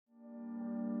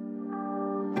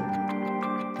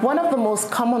One of the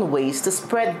most common ways to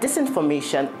spread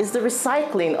disinformation is the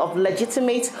recycling of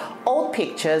legitimate old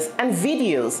pictures and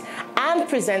videos and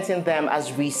presenting them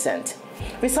as recent.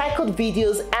 Recycled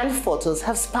videos and photos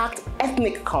have sparked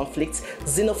ethnic conflicts,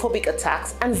 xenophobic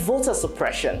attacks, and voter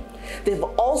suppression. They've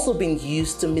also been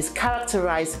used to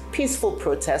mischaracterize peaceful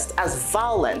protests as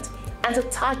violent and to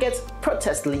target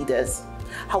protest leaders.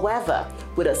 However,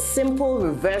 with a simple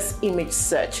reverse image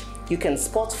search, you can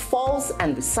spot false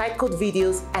and recycled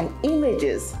videos and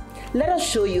images. Let us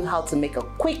show you how to make a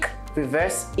quick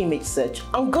reverse image search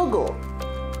on Google.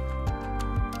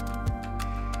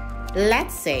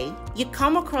 Let's say you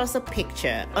come across a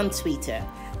picture on Twitter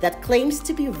that claims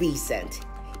to be recent.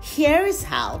 Here is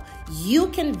how you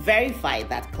can verify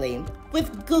that claim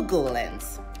with Google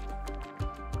Lens.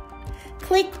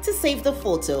 Click to save the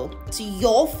photo to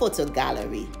your photo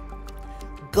gallery.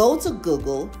 Go to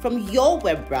Google from your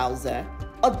web browser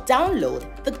or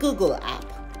download the Google app.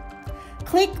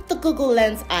 Click the Google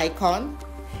Lens icon.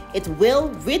 It will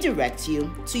redirect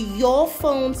you to your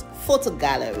phone's photo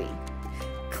gallery.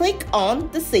 Click on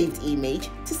the saved image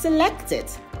to select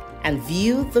it and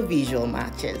view the visual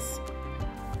matches.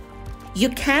 You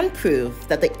can prove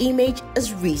that the image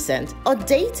is recent or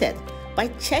dated by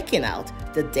checking out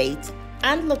the date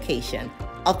and location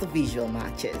of the visual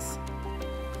matches.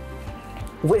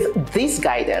 With this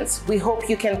guidance, we hope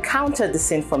you can counter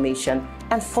disinformation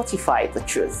and fortify the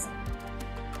truth.